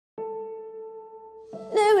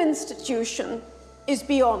No institution is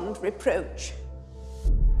beyond reproach,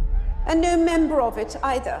 and no member of it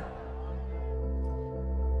either.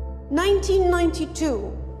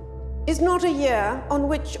 1992 is not a year on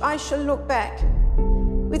which I shall look back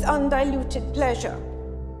with undiluted pleasure.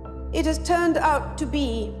 It has turned out to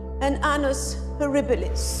be an annus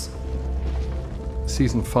horribilis.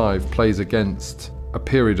 Season 5 plays against a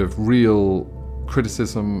period of real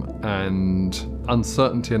criticism and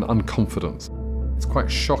uncertainty and unconfidence. It's quite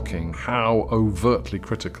shocking how overtly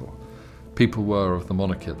critical people were of the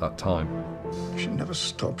monarchy at that time. She never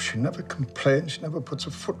stops, she never complains, she never puts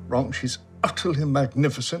a foot wrong. She's utterly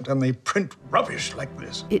magnificent, and they print rubbish like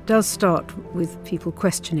this. It does start with people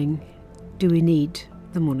questioning, do we need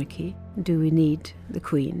the monarchy? Do we need the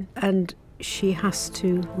Queen? And she has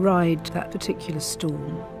to ride that particular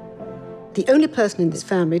storm. The only person in this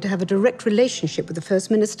family to have a direct relationship with the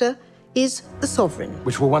First Minister is the Sovereign.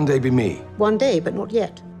 Which will one day be me. One day, but not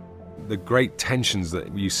yet. The great tensions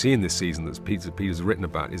that you see in this season that Peter's written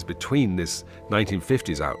about is between this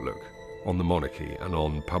 1950s outlook on the monarchy and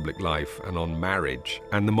on public life and on marriage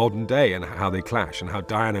and the modern day and how they clash and how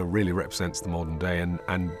Diana really represents the modern day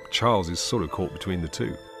and Charles is sort of caught between the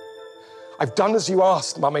two. I've done as you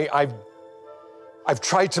asked, Mummy. I've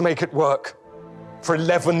tried to make it work for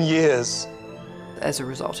 11 years. As a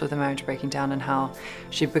result of the marriage breaking down and how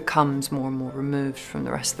she becomes more and more removed from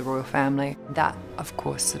the rest of the royal family, that, of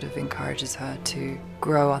course, sort of encourages her to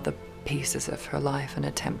grow other pieces of her life and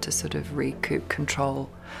attempt to sort of recoup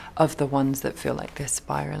control of the ones that feel like they're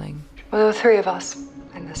spiralling. Well, there were 3 of us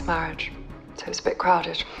in this marriage, so it's a bit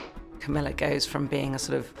crowded. Camilla goes from being a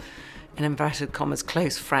sort of, in inverted commas,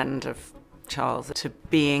 close friend of Charles to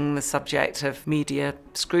being the subject of media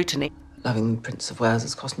scrutiny. Loving the Prince of Wales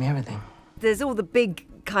has cost me everything. There's all the big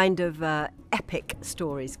kind of epic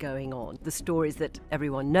stories going on, the stories that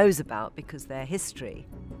everyone knows about because they're history.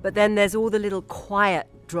 But then there's all the little quiet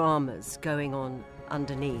dramas going on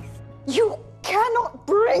underneath. You cannot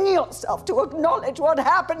bring yourself to acknowledge what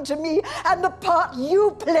happened to me and the part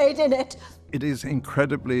you played in it. It is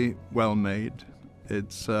incredibly well made.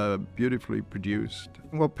 It's beautifully produced.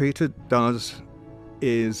 What Peter does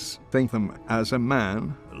is think them as a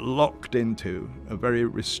man locked into a very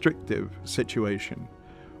restrictive situation.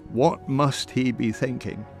 What must he be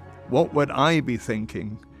thinking? What would I be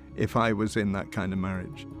thinking if I was in that kind of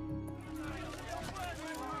marriage?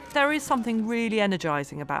 There is something really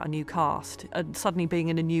energising about a new cast and suddenly being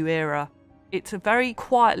in a new era. It's a very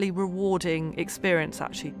quietly rewarding experience,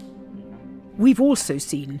 actually. We've also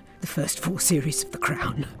seen the first 4 series of The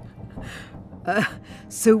Crown.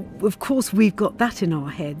 So, of course, we've got that in our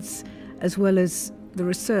heads, as well as the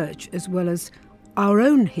research, as well as our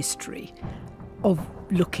own history of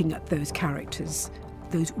looking at those characters,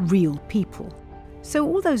 those real people. So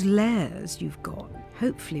all those layers you've got,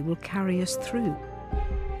 hopefully, will carry us through.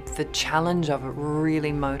 The challenge of it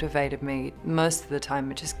really motivated me. Most of the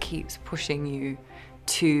time, it just keeps pushing you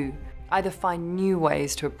to either find new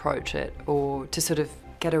ways to approach it or to sort of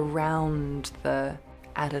get around the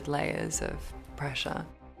added layers of pressure.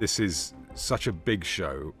 This is such a big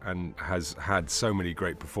show and has had so many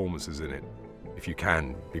great performances in it. If you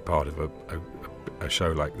can be part of a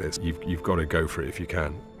show like this, you've got to go for it if you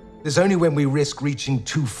can. It's only when we risk reaching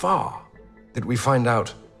too far that we find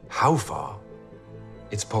out how far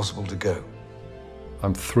it's possible to go.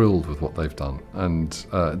 I'm thrilled with what they've done, and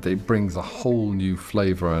it brings a whole new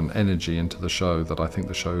flavour and energy into the show that I think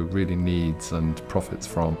the show really needs and profits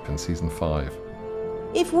from in season 5.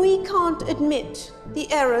 If we can't admit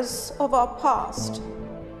the errors of our past,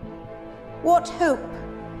 what hope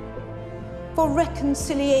for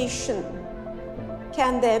reconciliation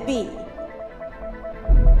can there be?